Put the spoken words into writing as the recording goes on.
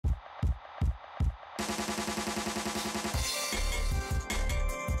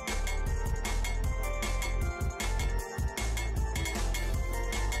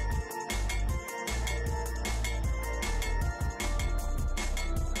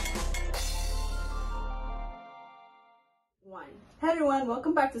One. Hey everyone,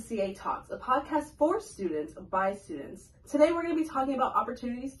 welcome back to CA Talks, a podcast for students by students. Today we're going to be talking about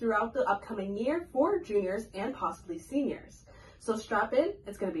opportunities throughout the upcoming year for juniors and possibly seniors. So strap in,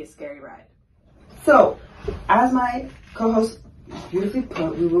 it's going to be a scary ride. So, as my co-host beautifully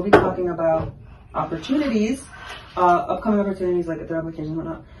put, we will be talking about opportunities, upcoming opportunities like their applications and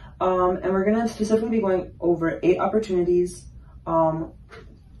whatnot. And we're going to specifically be going over 8 opportunities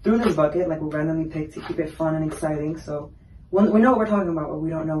through this bucket, like we'll randomly pick to keep it fun and exciting. So we know what we're talking about, but we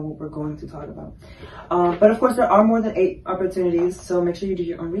don't know what we're going to talk about. But of course, there are more than 8 opportunities, so make sure you do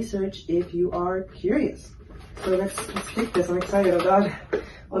your own research if you are curious. So let's take this. I'm excited. Oh God.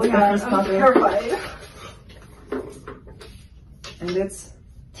 Oh my God, I'm terrified. And it's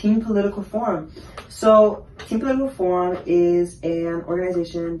Team Political Forum. So Team Political Forum is an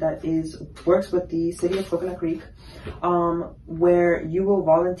organization that works with the city of Coconut Creek, where you will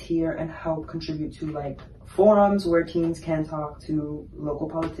volunteer and help contribute to like forums where teens can talk to local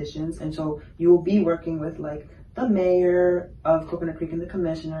politicians. And so you will be working with like the mayor of Coconut Creek and the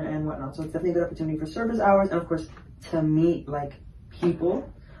commissioner and whatnot. So it's definitely a good opportunity for service hours and of course to meet like people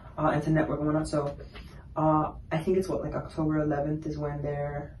and to network and whatnot. So I think it's like October 11th is when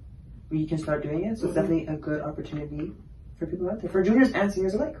you can start doing it. So it's definitely a good opportunity for people out there, for juniors and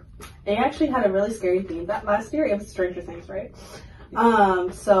seniors alike. They actually had a really scary theme that last year. It was Stranger Things, right?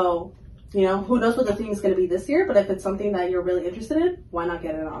 So, you know, who knows what the theme is going to be this year, but if it's something that you're really interested in, why not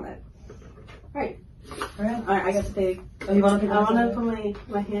get in on it? All right, I got to pick. Oh, you want to pick? I want to put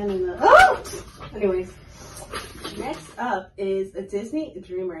my hand in the... Oh! Anyways. Next up is Disney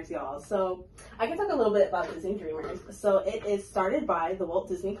Dreamers, y'all. So I can talk a little bit about Disney Dreamers. So it is started by the Walt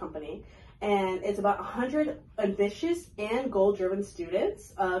Disney Company, and it's about 100 ambitious and goal-driven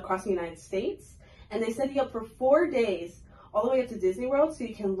students across the United States. And they set you up for 4 days all the way up to Disney World so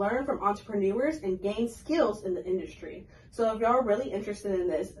you can learn from entrepreneurs and gain skills in the industry. So if y'all are really interested in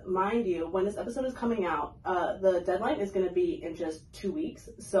this, mind you, when this episode is coming out, the deadline is going to be in just 2 weeks.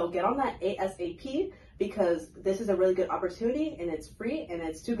 So get on that ASAP, because this is a really good opportunity and it's free and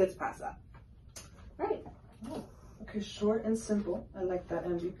it's too good to pass up. Right. Oh, okay, short and simple. I like that,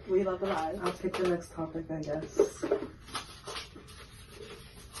 Angie. We love the live. I'll pick the next topic, I guess.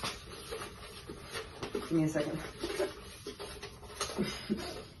 Give me a second.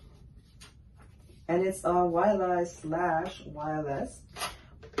 And it's YLI/YLS,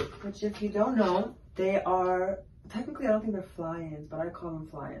 which if you don't know, they are technically, I don't think they're fly-ins, but I call them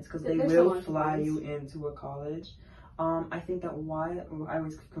fly-ins because they will fly you into a college. I think that I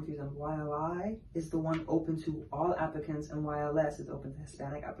always confuse them. YLI is the one open to all applicants, and YLS is open to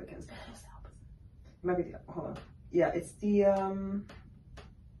Hispanic applicants. It might be hold on. Yeah, it's the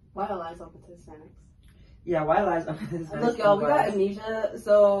YLI is open to Hispanics. Yeah, YLI is open to Hispanics. Look, y'all, we got amnesia,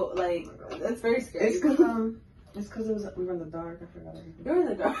 so like it's very scary. It's because we were in the dark. I forgot everything. You were in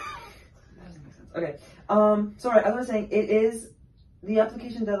the dark. Okay. Sorry, as I was saying, the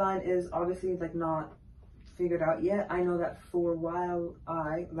application deadline is obviously like not figured out yet. I know that for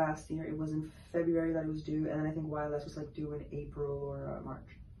YLI last year, it was in February that it was due, and then I think YLS was like due in April or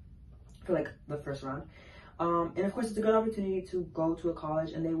March for like the first round. And of course, it's a good opportunity to go to a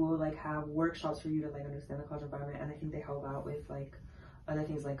college, and they will like have workshops for you to like understand the college environment, and I think they help out with like other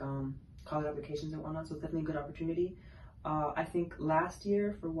things like college applications and whatnot. So it's definitely a good opportunity. I think last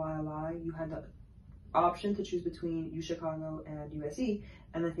year for YLI, you had the option to choose between UChicago and USC,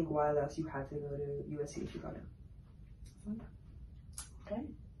 and I think YLS you had to go to USC if you got it. Okay,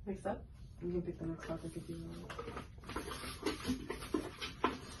 next up. You can pick the next topic if you want.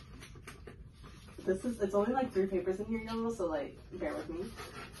 It's only like 3 papers in here, y'all, so like bear with me.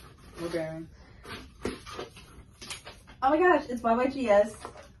 We're bearing. Oh my gosh, it's YYGS.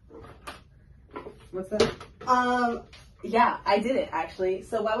 What's that? Yeah, I did it actually.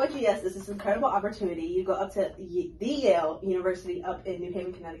 So YYGS is this incredible opportunity. You go up to the Yale University up in New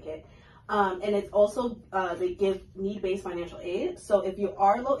Haven, Connecticut. And it's also, they give need-based financial aid. So if you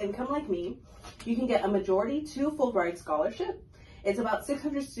are low income like me, you can get a majority to Fulbright scholarship. It's about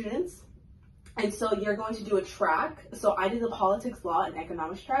 600 students. And so you're going to do a track. So I did the politics, law, and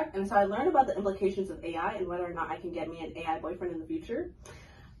economics track. And so I learned about the implications of AI and whether or not I can get me an AI boyfriend in the future.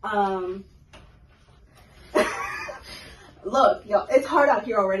 Look, y'all, it's hard out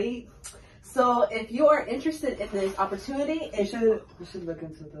here already. So if you are interested in this opportunity, you should look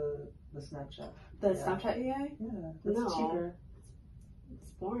into the Snapchat. Snapchat AI? Yeah, it's cheaper.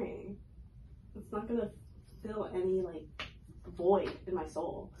 It's boring. It's not gonna fill any like void in my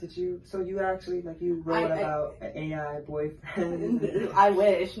soul. So you actually you wrote about an AI boyfriend? I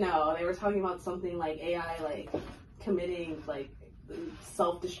wish. No, they were talking about something like AI like committing like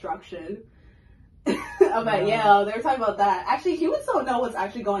self-destruction. about Yale. They were talking about that. Actually, humans don't know what's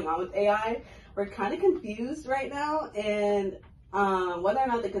actually going on with AI. We're kind of confused right now, and whether or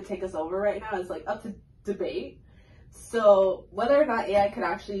not they could take us over right now is like up to debate. So whether or not AI could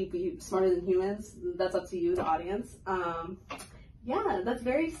actually be smarter than humans, that's up to you, the audience. Yeah, that's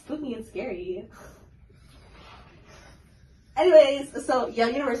very spooky and scary. Anyways, so Yale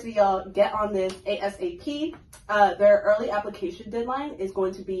University, y'all, get on this ASAP. Their early application deadline is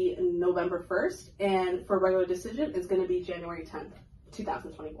going to be November 1st, and for regular decision, it's going to be January 10th,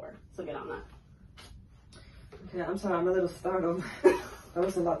 2024. So get on that. Okay, I'm sorry, I'm a little startled. That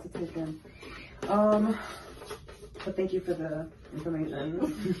was a lot to take in. But thank you for the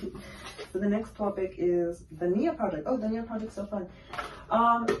information. So the next topic is the NIA project. Oh, the NIA project's so fun.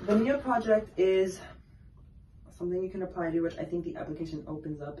 The NIA project is something you can apply to, which I think the application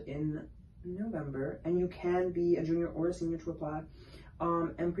opens up in November, and you can be a junior or a senior to apply.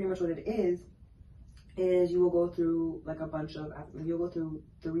 And pretty much what it is you will go through like a bunch of, you'll go through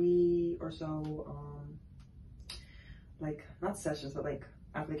 3 or so, like not sessions, but like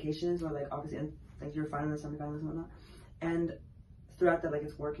applications, or like obviously, and like your finalists, semi-finalists, and whatnot. And throughout that, like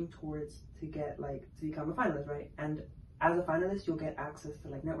it's working towards to get like to become a finalist, right? And as a finalist, you'll get access to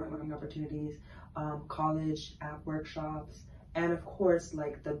like networking opportunities, college app workshops, and of course,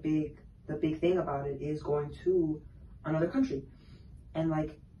 like the big thing about it is going to another country, and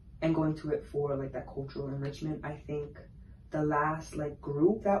going to it for like that cultural enrichment. I think the last like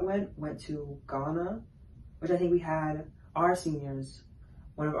group that went to Ghana, which I think we had our seniors,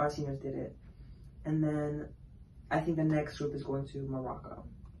 one of our seniors did it, and then I think the next group is going to Morocco.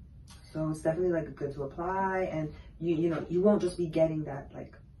 So it's definitely like good to apply, and you know you won't just be getting that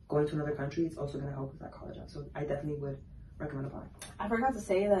like going to another country. It's also going to help with that college app. So I definitely would recommend applying. I forgot to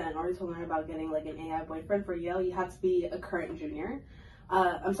say that in order to learn about getting like an AI boyfriend for Yale, you have to be a current junior.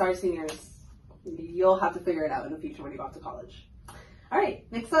 I'm sorry, seniors, you'll have to figure it out in the future when you go off to college. All right,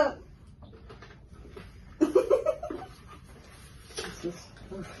 next up.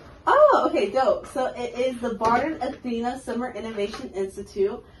 Oh, okay, dope. So it is the Barnard Athena Summer Innovation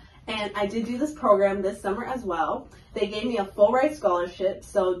Institute, and I did do this program this summer as well. They gave me a full ride scholarship,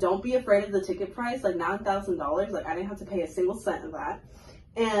 so don't be afraid of the ticket price, like $9,000. Like I didn't have to pay a single cent of that.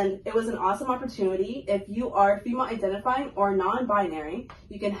 And it was an awesome opportunity. If you are female identifying or non-binary,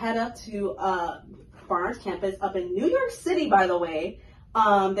 you can head up to Barnard's campus up in New York City, by the way.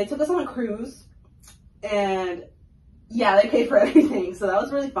 They took us on a cruise, and yeah, they paid for everything, so that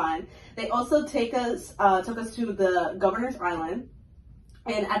was really fun. They also took us to the Governor's Island,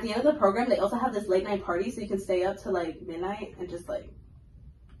 and at the end of the program, they also have this late night party, so you can stay up to like midnight and just like,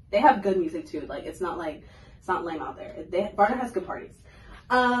 they have good music too. Like it's not lame out there. Barnard has good parties.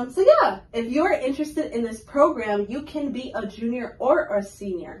 So yeah, if you're interested in this program, you can be a junior or a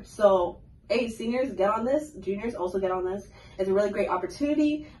senior. So hey, seniors, get on this. Juniors also get on this. It's a really great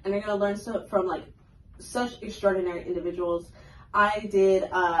opportunity, and you're gonna learn from like such extraordinary individuals. I did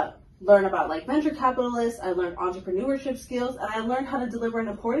learn about like venture capitalists, I learned entrepreneurship skills, and I learned how to deliver an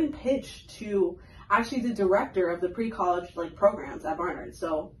important pitch to actually the director of the pre-college like programs at Barnard.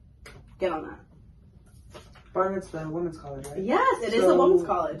 So get on that. Barnard's the women's college, right? Yes, it is a women's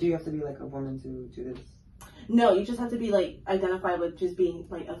college. Do you have to be like a woman to do this? No, you just have to be like identified with just being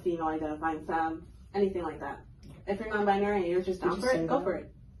like a female identifying femme, anything like that. If you're non-binary and you're just down for it, go for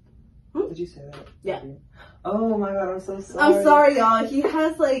it. Did you say that? Yeah. Oh my god, I'm so sorry. I'm sorry, y'all. He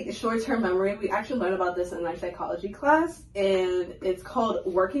has like short-term memory. We actually learned about this in our psychology class, and it's called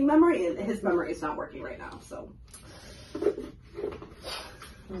working memory, and his memory is not working right now, so. That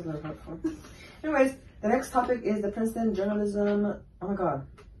was not helpful. Anyways, the next topic is the Princeton Journalism, oh my god,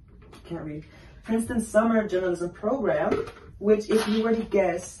 can't read. Princeton Summer Journalism Program, which if you were to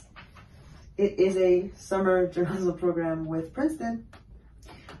guess, it is a summer journalism program with Princeton.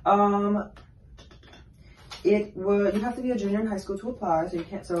 You have to be a junior in high school to apply, so you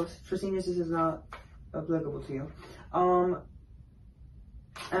can't, so for seniors this is not applicable to you.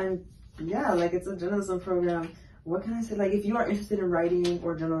 And yeah, like it's a journalism program. What can I say? Like if you are interested in writing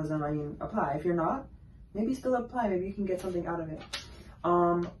or journalism, I mean, apply. If you're not, maybe still apply. Maybe you can get something out of it.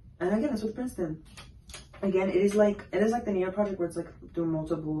 And again, it's with Princeton. Again, it is like the NIA project where it's like through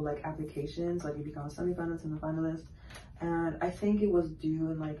multiple like applications. Like you become a semi-finalist and a finalist. And I think it was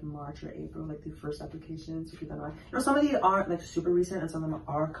due in like March or April, like the first application. So keep that in mind. You know, some of these aren't like super recent, and some of them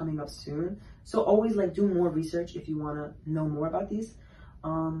are coming up soon. So always like do more research if you want to know more about these,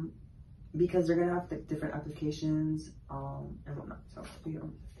 because they're gonna have like different applications and whatnot. So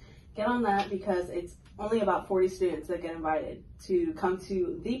get on that, because it's only about 40 students that get invited to come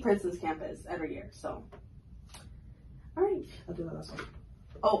to the Princeton's campus every year. So, all right. I'll do that last one.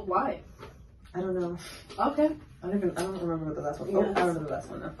 Oh, why? I don't know. Okay. I don't remember what the last one. Yes. Oh, I remember the last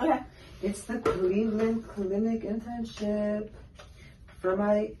one now. Okay. It's the Cleveland Clinic internship for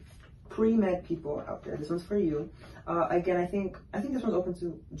my pre-med people out there. This one's for you. Again, I think this one's open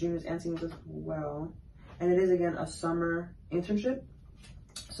to juniors and seniors as well. And it is, again, a summer internship.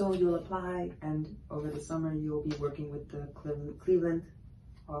 So you'll apply, and over the summer you'll be working with the Cleveland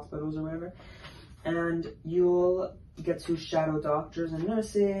hospitals or whatever. And you'll get to shadow doctors and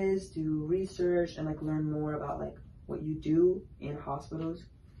nurses, do research, and like learn more about like what you do in hospitals.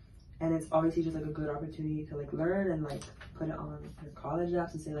 And it's obviously just like a good opportunity to like learn and like put it on your college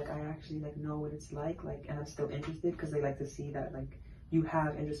apps and say like, I actually like know what it's like, and I'm still interested, because they like to see that like you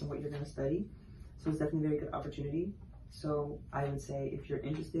have interest in what you're going to study. So it's definitely a very good opportunity. So I would say if you're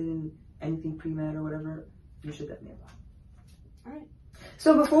interested in anything pre-med or whatever, you should definitely apply. All right.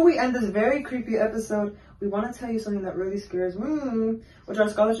 So before we end this very creepy episode, we want to tell you something that really scares me, which are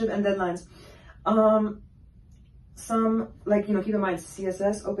scholarship and deadlines. Some, like, you know, keep in mind,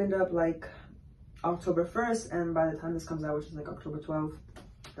 CSS opened up like October 1st, and by the time this comes out, which is like October 12th,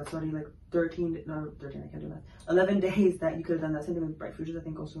 that's already like 13, I can't do that, 11 days that you could have done that. Same thing with Bright Futures, I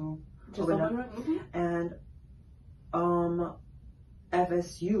think, also opened up. And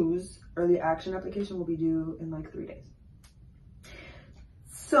FSU's early action application will be due in like 3 days.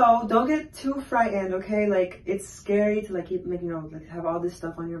 So don't get too frightened, okay? Like, it's scary to like keep making, you know, like have all this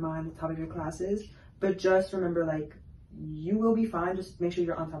stuff on your mind on top of your classes, but just remember, like, you will be fine. Just make sure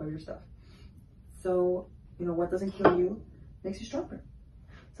you're on top of your stuff. So, you know, what doesn't kill you makes you stronger.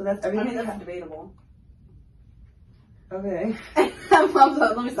 So that's everything. I mean, that's debatable. Okay.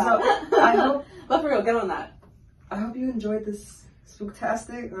 Let me stop. So, I hope, but for real, get on that. I hope you enjoyed this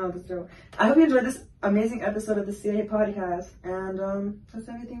spooktastic. No, this joke. I hope you enjoyed this amazing episode of the CIA podcast. And that's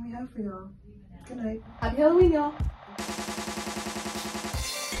everything we have for y'all. Good night. Happy Halloween, y'all.